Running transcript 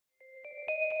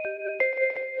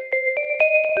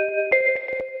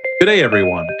Good day,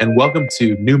 everyone, and welcome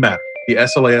to New Matter, the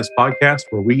SLAS podcast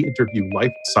where we interview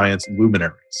life science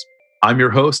luminaries. I'm your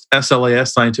host,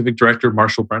 SLAS Scientific Director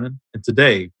Marshall Brennan, and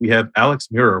today we have Alex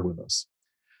Murer with us.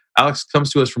 Alex comes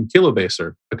to us from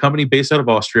Kilobaser, a company based out of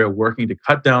Austria working to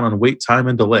cut down on wait time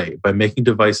and delay by making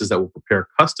devices that will prepare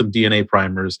custom DNA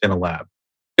primers in a lab.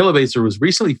 Kilobaser was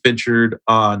recently featured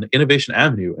on Innovation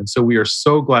Avenue, and so we are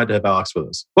so glad to have Alex with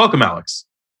us. Welcome, Alex.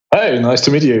 Hey, nice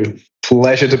to meet you.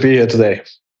 Pleasure to be here today.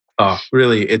 Oh,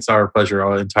 really, it's our pleasure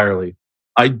entirely.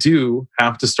 I do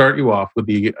have to start you off with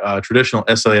the traditional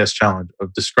SLAS challenge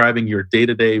of describing your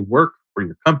day-to-day work for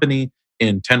your company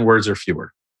in 10 words or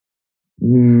fewer.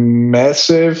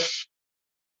 Massive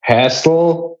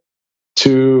hassle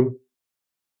to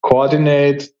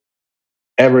coordinate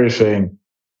everything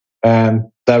and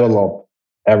develop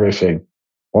everything.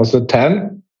 Was it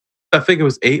 10? I think it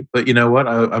was 8, but you know what?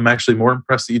 I'm actually more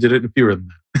impressed that you did it in fewer than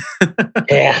that.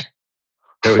 Yeah.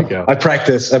 There we go. I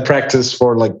practice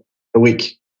for like a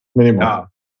week minimum. Ah,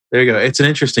 there you go. It's an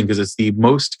interesting because it's the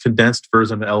most condensed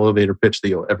version of an elevator pitch that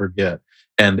you'll ever get.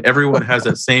 And everyone has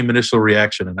that same initial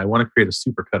reaction. And I want to create a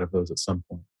supercut of those at some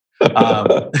point.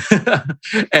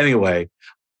 Anyway,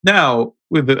 now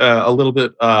with a little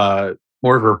bit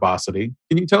more verbosity,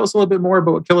 can you tell us a little bit more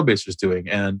about what Kilobaser is doing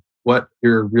and what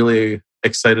you're really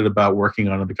excited about working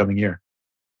on in the coming year?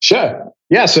 Sure.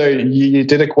 Yeah, so you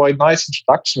did a quite nice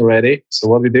introduction already. So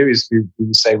what we do is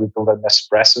we say we build an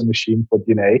Espresso machine for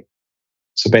DNA.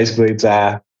 So basically it's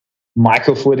a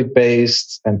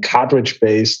microfluidic-based and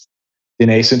cartridge-based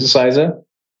DNA synthesizer.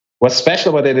 What's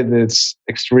special about it is it's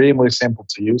extremely simple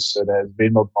to use. So there's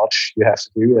really not much you have to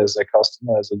do as a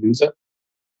customer, as a user.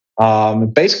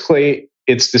 Basically,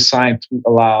 it's designed to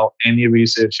allow any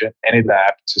researcher, any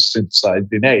lab to synthesize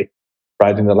DNA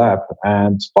right in the lab.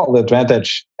 And well, the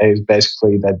advantage is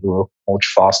basically that you're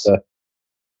much faster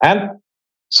and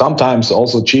sometimes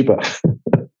also cheaper.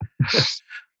 No,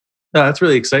 that's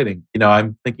really exciting. You know,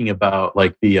 I'm thinking about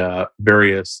like the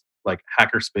various like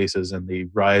hacker spaces and the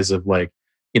rise of like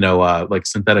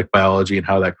synthetic biology and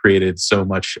how that created so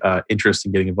much interest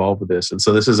in getting involved with this. And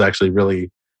so this is actually really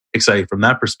exciting from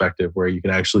that perspective, where you can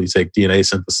actually take DNA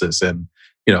synthesis and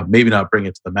maybe not bring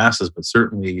it to the masses, but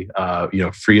certainly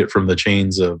free it from the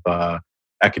chains of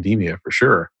academia for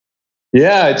sure.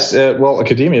 Yeah, it's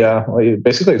academia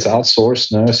basically it's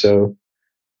outsourced now. So,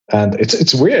 and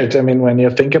it's weird. I mean, when you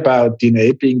think about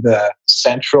DNA being the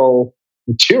central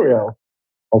material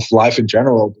of life in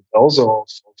general, but also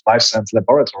of life science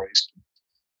laboratories,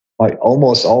 like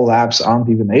almost all labs aren't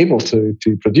even able to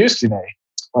produce DNA.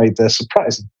 Like, that's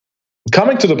surprising.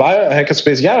 Coming to the biohacker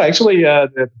space, yeah, actually,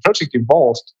 the project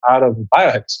evolved out of the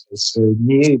biohacker space. So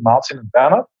me, Martin, and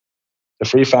Bernard, the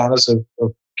three founders of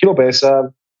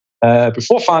Kilobaser,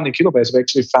 before founding Kilobaser, we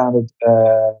actually founded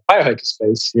biohacker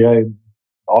space here in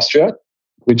Austria,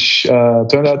 which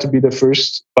turned out to be the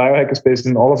first biohacker space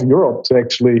in all of Europe to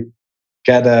actually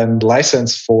get a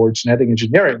license for genetic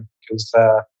engineering, because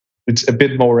it's a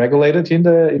bit more regulated in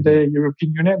the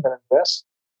European Union than in the US.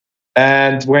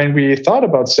 And when we thought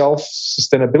about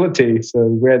self-sustainability, so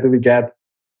where do we get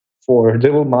for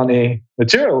little money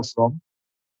material from,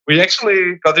 we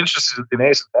actually got interested in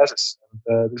DNA synthesis.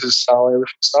 And this is how everything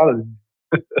started.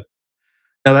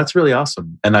 Now, that's really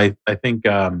awesome. And I think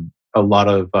a lot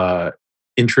of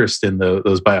interest in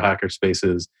those biohacker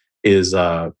spaces is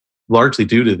largely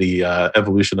due to the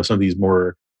evolution of some of these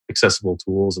more accessible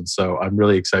tools. And so I'm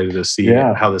really excited to see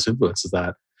how this influences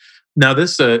that. Now,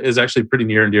 this is actually pretty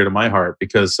near and dear to my heart,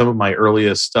 because some of my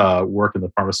earliest work in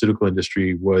the pharmaceutical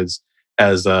industry was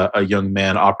as a young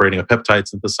man operating a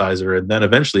peptide synthesizer and then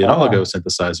eventually an oligo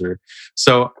synthesizer.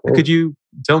 So could you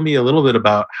tell me a little bit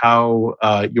about how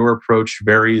your approach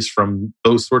varies from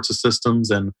those sorts of systems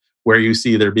and where you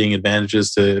see there being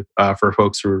advantages for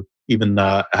folks who even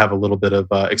have a little bit of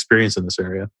experience in this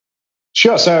area?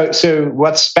 Sure. So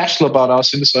what's special about our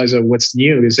synthesizer, what's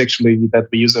new, is actually that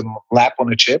we use a lab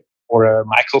on a chip or a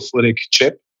microfluidic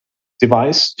chip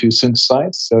device to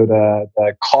synthesize. So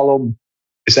the column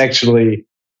is actually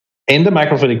in the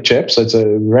microfluidic chip. So it's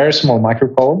a very small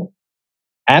microcolumn.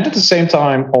 And at the same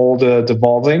time, all the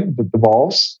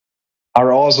valves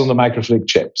are also on the microfluidic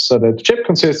chip. So the chip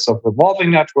consists of a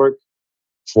valving network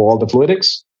for all the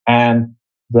fluidics and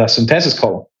the synthesis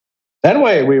column. That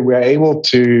way, we were able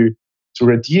to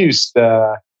reduce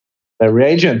the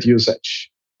reagent usage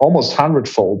almost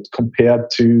 100-fold compared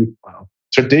to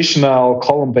traditional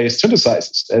column-based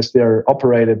synthesizers as they're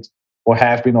operated or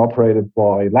have been operated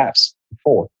by labs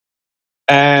before.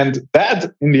 And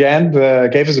that, in the end,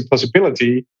 gave us a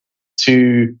possibility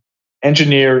to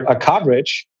engineer a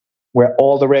cartridge where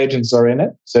all the reagents are in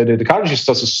it. So the cartridge is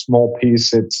just a small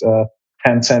piece. It's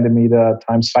 10 centimeter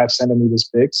times 5 centimeters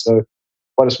big. So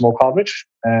quite a small cartridge,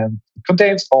 and it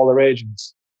contains all the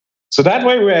reagents. So that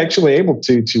way we're actually able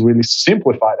to really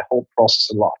simplify the whole process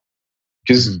a lot,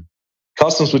 because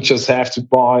customers would just have to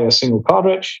buy a single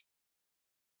cartridge.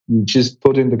 You just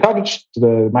put in the cartridge to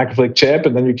the microfluidic chip,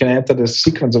 and then you can enter the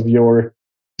sequence of your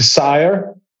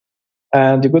desire,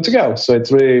 and you're good to go. So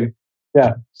it's really,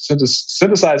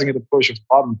 synthesizing at the push of a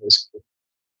button, basically.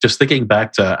 Just thinking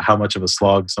back to how much of a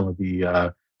slog some of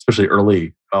the, especially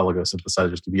early oligo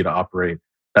synthesizers can be to operate,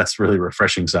 that's really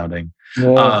refreshing sounding.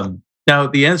 Yeah. Now,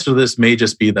 the answer to this may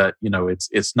just be that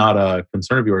it's not a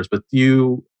concern of yours, but do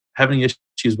you have any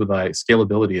issues with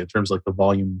scalability in terms of like the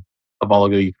volume of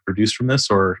oligo you can produce from this,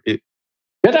 or it?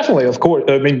 Yeah, definitely. Of course.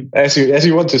 I mean, as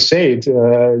you want to say it,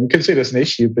 you can see it as an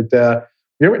issue, but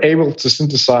we were able to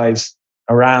synthesize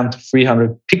around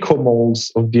 300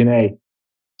 picomoles of DNA.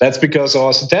 That's because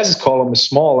our synthesis column is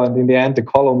small, and in the end, the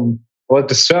column or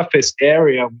the surface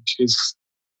area, which is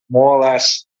more or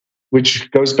less, which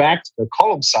goes back to the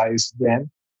column size again,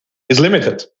 is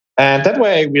limited. And that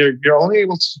way, we're only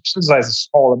able to synthesize a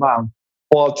small amount.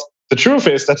 But the truth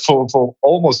is that for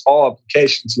almost all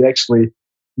applications, you actually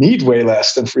need way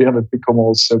less than 300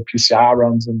 picomoles. So PCR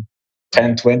runs in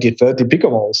 10, 20, 30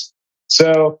 picomoles.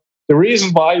 So the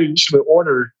reason why you usually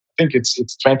order, I think it's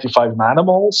 25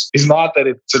 nanomoles, is not that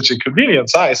it's such a convenient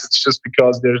size. It's just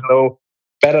because there's no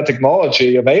better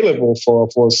technology available for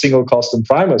single custom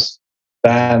primers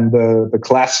than the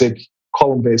classic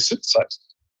column-based synthesizer.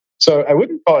 So I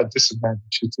wouldn't call it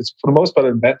disadvantage. It's for the most part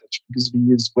an advantage because we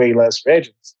use way less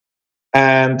reagents.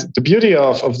 And the beauty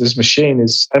of this machine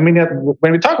is, I mean,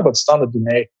 when we talk about standard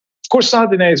DNA, of course,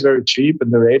 standard DNA is very cheap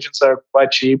and the reagents are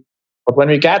quite cheap. But when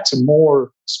we get to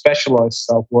more specialized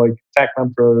stuff like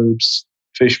Tacman probes,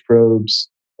 fish probes,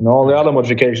 and all the other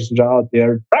modifications which are out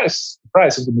there, the price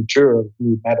of the material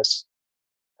really matters.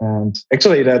 And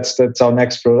actually, that's our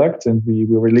next product, and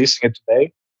we're releasing it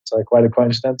today. It's quite a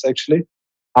coincidence, actually.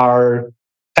 Our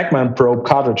Tacman probe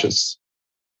cartridges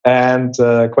and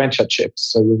Quencha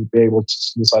chips. So you'll be able to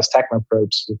synthesize Tacman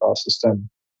probes with our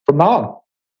system from now on.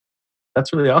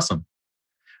 That's really awesome.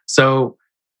 So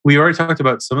we already talked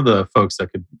about some of the folks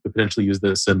that could potentially use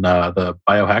this in the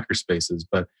biohacker spaces,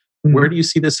 but where do you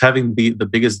see this having the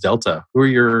biggest delta? Who are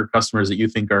your customers that you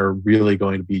think are really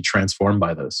going to be transformed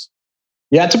by this?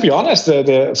 Yeah, to be honest,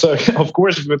 so of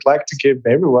course we would like to give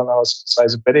everyone our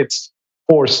synthesizer, but it's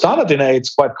for standard DNA,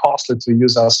 it's quite costly to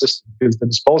use our system because the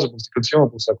disposables, the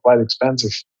consumables are quite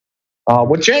expensive.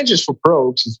 What changes for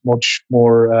probes is much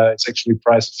more, it's actually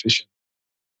price efficient.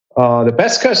 The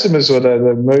best customers or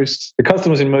the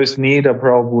customers in most need are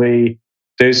probably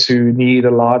those who need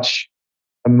a large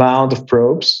amount of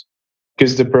probes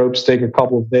because the probes take a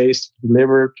couple of days to be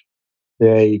delivered.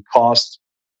 They cost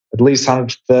at least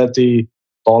 $130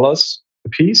 a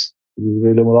piece,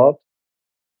 really a lot.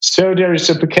 So there is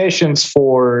applications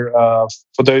for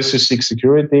those who seek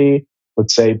security.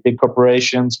 Let's say big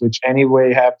corporations, which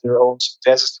anyway have their own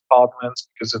synthesis departments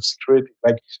because of security.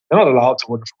 Like they're not allowed to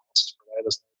order from process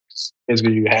providers.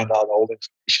 Basically, you hand out all the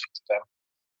information to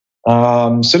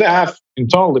them. So they have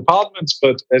internal departments,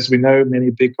 but as we know, many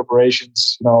big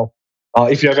corporations,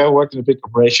 if you have ever worked in a big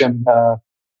corporation,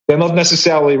 they're not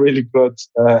necessarily really good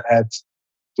at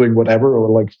doing whatever or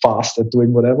like fast at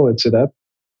doing whatever. Let's say that.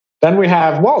 Then we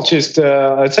have, just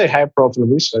I'd say high profile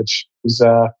research is,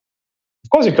 of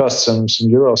course, it costs some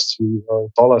euros or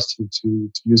dollars to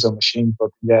use a machine, but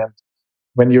in the end,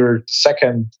 when you're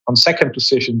on second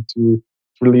position to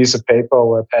release a paper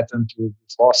or a patent, you've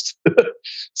lost.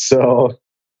 So,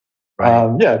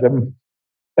 Right. there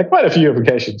are quite a few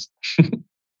applications.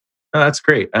 No, that's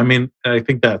great. I mean, I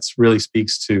think that's really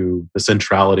speaks to the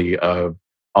centrality of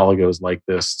oligos like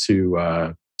this to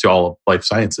all of life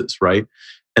sciences, right?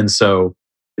 And so,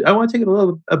 I want to take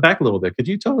it back a little bit. Could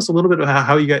you tell us a little bit about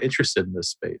how you got interested in this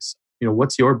space?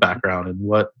 What's your background and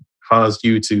what caused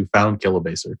you to found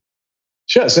Kilobaser?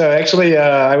 Sure. So actually,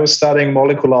 I was studying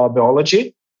molecular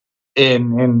biology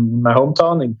in my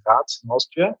hometown in Graz, in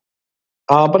Austria.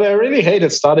 But I really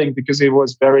hated studying because it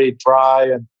was very dry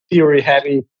and theory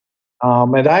heavy.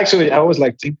 And I always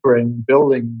like tinkering,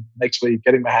 building, actually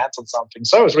getting my hands on something.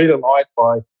 So I was really annoyed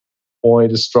by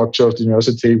the structure of the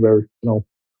university where,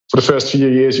 for the first few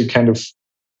years, you kind of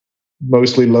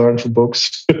mostly learn from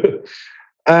books.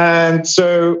 And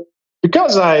so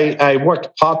because I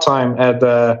worked part-time at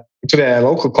a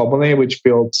local company which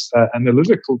builds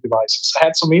analytical devices, I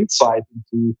had some insight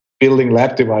into building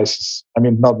lab devices. I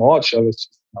mean, not much. I was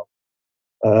just,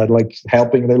 like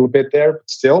helping a little bit there, but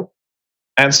still.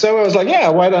 And so I was like, yeah,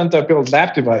 why don't I build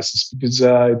lab devices? Because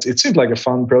it seemed like a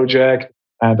fun project.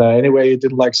 And anyway, I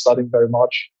didn't like studying very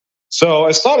much. So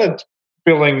I started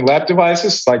building lab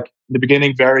devices, like in the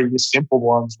beginning, very simple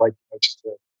ones, like just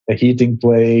a heating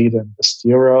plate and a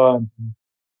stirrer. And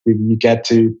you get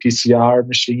to PCR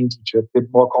machines, which are a bit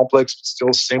more complex, but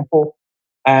still simple.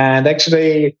 And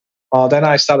actually, then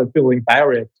I started building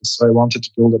bioreactors. So I wanted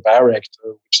to build a bioreactor,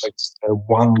 which like a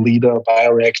 1 liter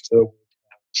bioreactor with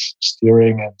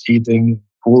steering and heating,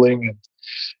 cooling, and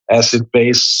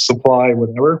acid-base supply,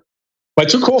 whatever. My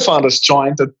two co-founders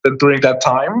joined during that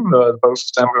time. Both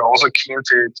of them were also keen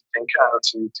to think how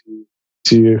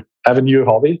to have a new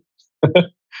hobby.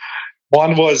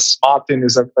 One was Martin,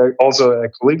 is also a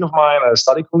colleague of mine, a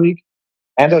study colleague,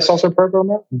 and a software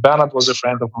programmer. Bernard was a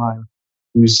friend of mine,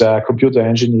 who's a computer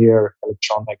engineer,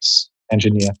 electronics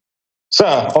engineer. So,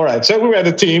 all right. So we were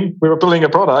the team. We were building a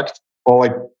product, or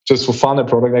like just for fun, a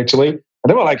product actually. And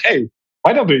they were like, "Hey,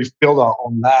 why don't we build our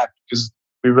own lab?" Because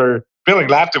we were building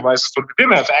lab devices, but we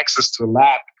didn't have access to a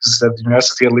lab because at the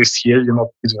university, at least here, you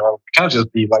can't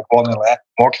just be like walk in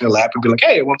a lab and be like,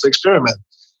 "Hey, I want to experiment."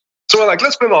 So we're like,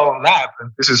 let's build our own lab.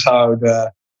 And this is how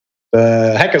the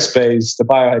hackerspace, the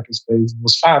biohackerspace,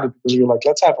 was founded, because we were like,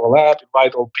 let's have a lab,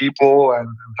 invite all people, and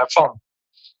have fun.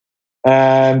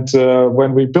 And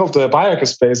when we built the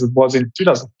biohackerspace, it was in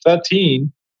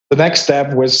 2013. The next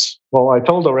step was, well, I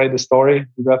told already the story.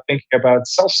 We were thinking about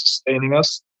self-sustaining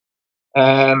us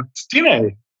and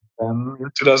DNA. And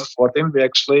in 2014, we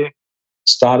actually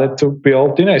started to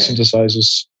build DNA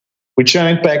synthesizers. We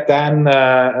joined back then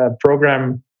a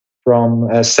program from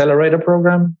accelerator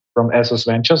program from Espresso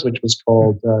Ventures, which was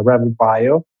called Rebel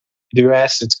Bio. In the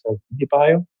US, it's called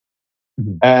IndieBio.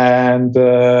 Mm-hmm. And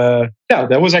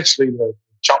that was actually the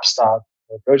jumpstart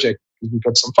project. We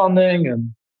got some funding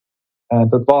and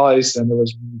advice, and it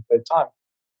was a really great time.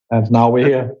 And now we're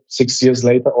here 6 years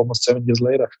later, almost 7 years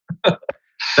later.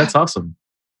 That's awesome.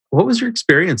 What was your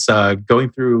experience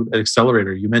going through an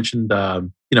accelerator? You mentioned,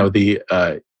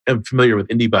 I'm familiar with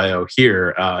IndieBio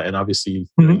here, and obviously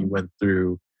you went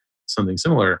through something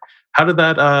similar. How did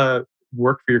that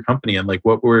work for your company, and like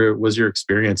what was your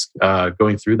experience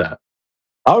going through that?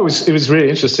 Oh, it was really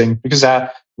interesting because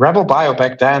Rebel Bio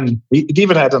back then, it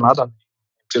even had another name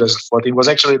in 2014. It was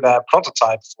actually the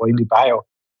prototype for IndieBio.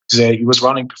 It was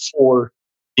running before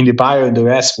IndieBio in the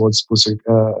US was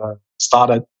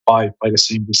started by the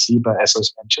same VC, by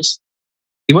Espresso Ventures.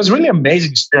 It was really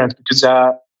amazing experience because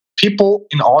people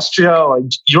in Austria or in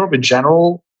Europe in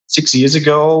general, 6 years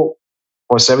ago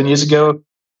or 7 years ago,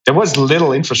 there was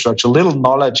little infrastructure, little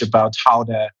knowledge about how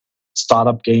the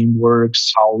startup game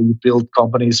works, how you build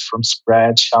companies from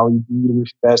scratch, how you deal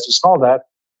with investors, and all that.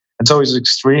 And so it's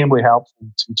extremely helpful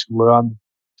to learn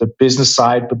the business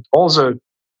side, but also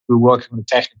we're working on the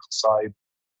technical side.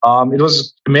 It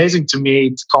was amazing to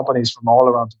meet companies from all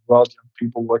around the world, young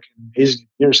people working amazing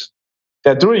years.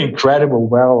 They're doing incredible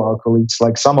well, our colleagues,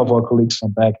 like some of our colleagues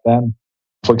from back then.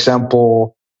 For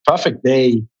example, Perfect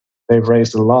Day, they've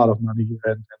raised a lot of money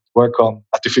and work on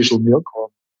artificial milk or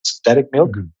synthetic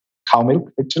milk, cow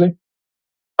milk, actually.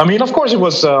 I mean, of course, it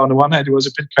was, on the one hand, it was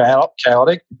a bit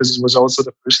chaotic because it was also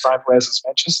the first time for SS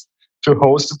Ventures to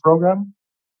host the program.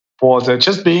 But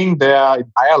just being there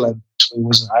in Ireland, actually,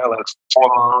 was in Ireland for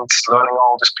 4 months, learning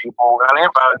all these people, learning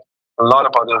about a lot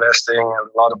about investing and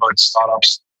a lot about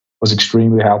startups was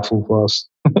extremely helpful for us.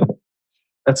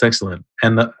 That's excellent.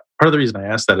 And part of the reason I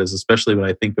ask that is, especially when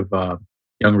I think of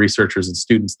young researchers and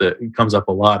students, that it comes up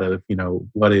a lot of,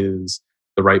 what is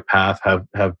the right path?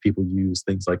 Have people use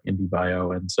things like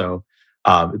IndieBio? And so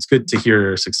it's good to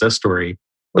hear a success story.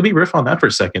 Let me riff on that for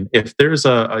a second. If there's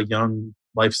a young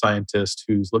life scientist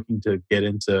who's looking to get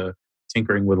into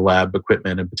tinkering with lab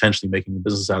equipment and potentially making a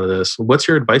business out of this, what's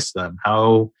your advice to them?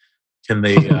 How can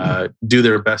they do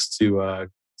their best to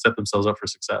set themselves up for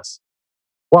success?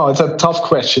 Well, it's a tough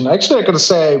question. Actually, I got to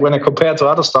say, when I compare to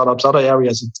other startups, other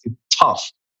areas, it's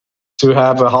tough to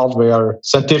have a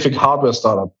scientific hardware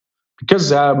startup,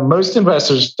 because most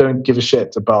investors don't give a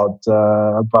shit about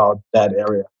that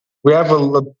area. We have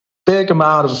a big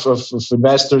amount of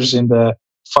investors in the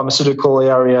pharmaceutical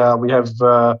area. We have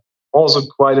also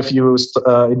quite a few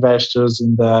investors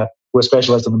who are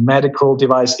specialized in the medical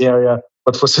device area.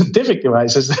 But for scientific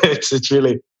devices, it's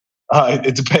really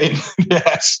it's a pain.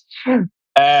 Yes.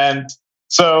 And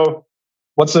so,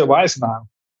 what's the advice now?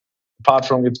 Apart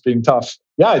from it being tough,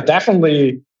 yeah, I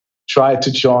definitely try to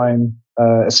join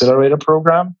accelerator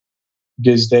program,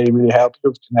 because they really help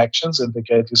you with connections and they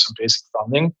get you some basic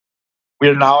funding.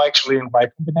 We're now actually in Y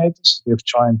Combinator. So we've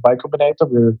joined Y Combinator.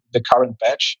 We're the current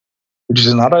batch, which is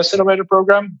another accelerator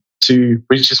program.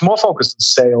 which is more focused on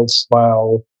sales,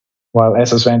 while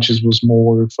SS Ventures was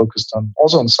more focused on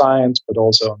also on science, but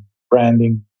also on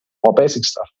branding, more basic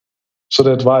stuff. So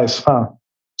the advice,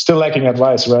 still lacking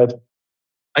advice, right?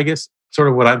 I guess sort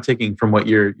of what I'm taking from what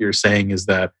you're saying is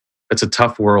that it's a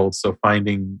tough world. So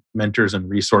finding mentors and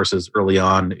resources early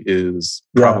on is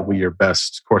probably your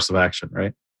best course of action,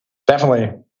 right?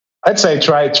 Definitely. I'd say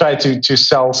try to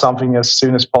sell something as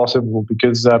soon as possible,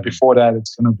 because before that and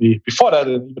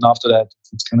even after that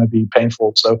it's gonna be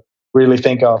painful. So really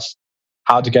think of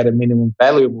how to get a minimum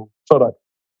valuable product.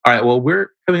 All right. Well,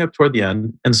 we're coming up toward the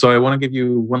end. And so I want to give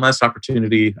you one last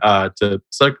opportunity to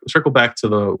circle back to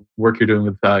the work you're doing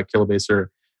with Kilobaser,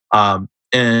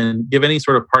 and give any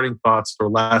sort of parting thoughts or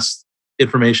last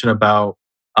information about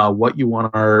what you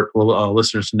want our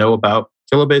listeners to know about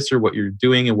Kilobaser, what you're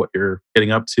doing and what you're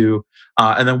getting up to,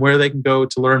 and then where they can go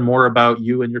to learn more about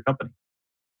you and your company.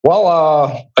 Well,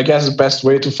 I guess the best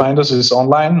way to find us is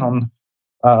online on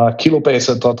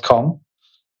kilobaser.com.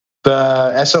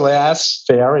 The SLAS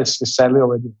fair is sadly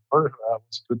already over. It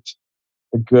was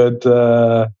a good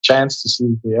chance to see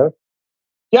it there.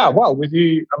 Yeah, well,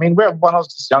 we're one of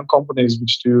these young companies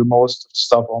which do most of the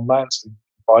stuff online. So you can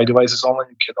buy devices online,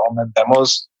 you get online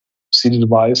demos, see the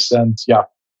device, and yeah.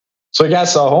 So I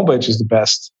guess our homepage is the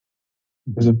best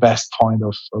point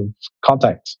of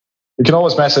contact. You can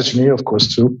always message me, of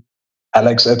course, too.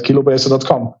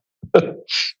 Alex@kilobaser.com.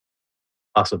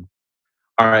 Awesome.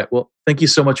 All right. Well, thank you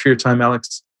so much for your time,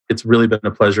 Alex. It's really been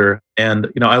a pleasure.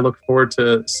 And, I look forward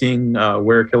to seeing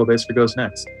where Kilobaser goes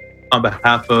next. On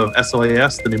behalf of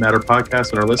SLAS, the New Matter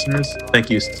podcast, and our listeners, thank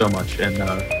you so much. And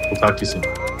we'll talk to you soon.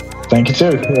 Thank you,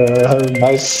 too.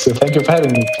 Nice. Thank you for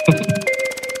having me.